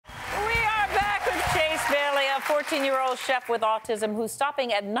14-year-old chef with autism who's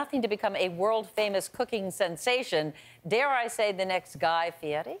stopping at nothing to become a world-famous cooking sensation. Dare I say the next Guy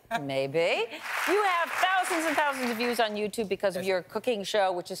Fieri? Maybe. You have thousands and thousands of views on YouTube because of your cooking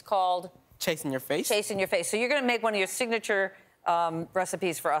show, which is called... Chase N Yur Face. Chase N Yur Face. So you're going to make one of your signature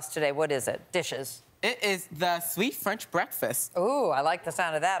recipes for us today. What is it? Dishes. It is the sweet French breakfast. Ooh, I like the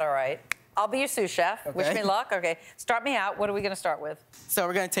sound of that, all right. I'll be your sous chef. Okay. Wish me luck. Okay, start me out. What are we going to start with? So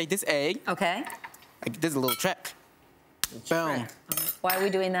we're going to take this egg. Okay. This is a little trick. Boom. Why are we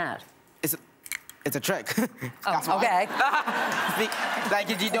doing that? It's a trick. Oh, okay. Like,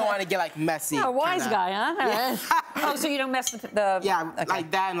 if you don't want to get, like, messy. Oh, wise guy, huh? Oh, so you don't mess with the... Yeah, okay.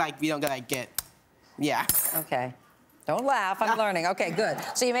 like that, and, like, we don't get, like, Yeah. Okay. Don't laugh. I'm learning. Okay, good.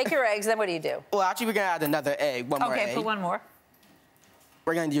 So you make your eggs, then what do you do? Well, actually, we're going to add another egg, one more egg. Okay, put one more.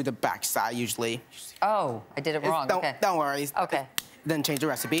 We're going to do the back side, usually. Oh, I did it wrong. Don't worry. Okay. Then change the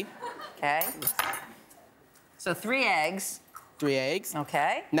recipe. Okay. So 3 eggs. 3 eggs.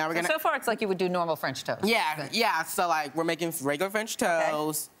 Okay. Now we're gonna... So far, it's like you would do normal French toast. Yeah, yeah. So, like, we're making regular French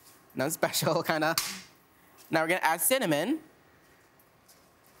toast. Okay. Nothing special, kind of. Now we're going to add cinnamon.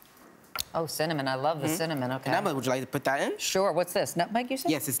 Oh, cinnamon. I love the cinnamon. Okay. Nutmeg, would you like to put that in? Sure. What's this? Nutmeg, you said?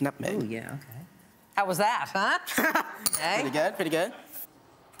 Yes, it's nutmeg. Oh, yeah. Okay. How was that, huh? Okay. Pretty good, pretty good.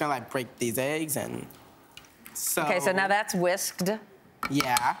 Gonna, like, break these eggs and... So... Okay, so now that's whisked.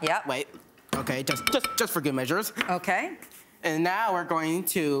 Yeah. Yep. Wait. Okay, just for good measures. Okay. And now we're going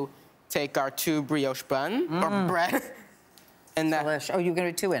to take our 2 brioche bun, or bread. And that... Delish. Oh, you're going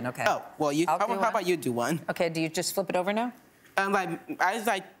to do 2 in, okay. Oh, well, how about you do 1? Okay, do you just flip it over now? I just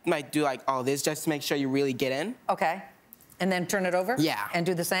might do, like, all this just to make sure you really get in. Okay. And then turn it over? Yeah. And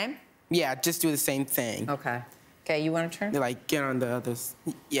do the same? Yeah, just do the same thing. Okay. Okay, you want to turn? Like, get on the other...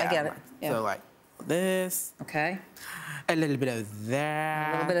 Yeah. I get it. Yeah. So, like, this. Okay. A little bit of that.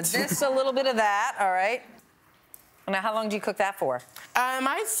 A little bit of this, a little bit of that. All right. Now, how long do you cook that for?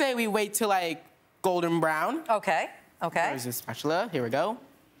 I'd say we wait till, like, golden brown. Okay. Okay. There's a spatula. Here we go.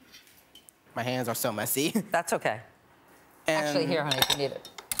 My hands are so messy. That's okay. Actually, here, honey, if you need it.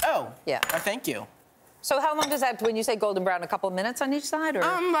 Oh. Yeah. Thank you. So how long does that, when you say golden brown, a couple of minutes on each side, or?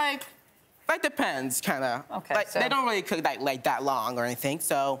 Like depends, kind of. Okay. Like, they don't really cook like that long or anything,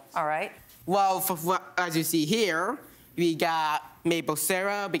 so. All right. Well, as you see here, we got maple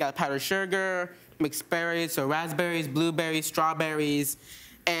syrup, we got powdered sugar, mixed berries, so raspberries, blueberries, strawberries,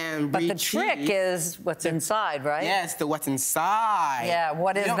 and brie cheese. But the trick is what's inside, right? Yes, what's inside. Yeah,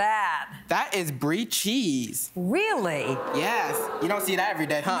 what is that? That is brie cheese. Really? Yes. You don't see that every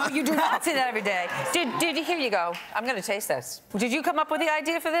day, huh? No, you do not see that every day. Here you go. I'm going to taste this. Did you come up with the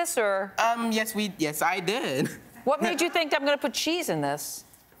idea for this, or? Yes, I did. What made you think I'm going to put cheese in this?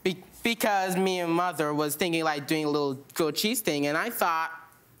 Because me and Mother was thinking, like, doing a little grilled cheese thing, and I thought,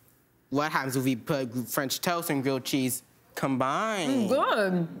 what happens if we put French toast and grilled cheese combined?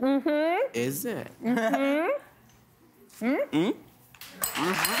 Good. Mm-hmm. Is it? Mm-hmm. Mm-hmm.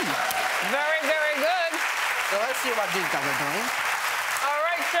 Very, very good. So let's see what this guy is doing. All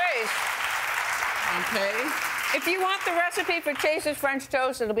right, Chase. Okay. If you want the recipe for Chase's French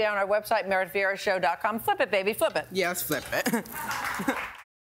toast, it'll be on our website, meredithvieirashow.com. Flip it, baby, flip it. Yes, flip it.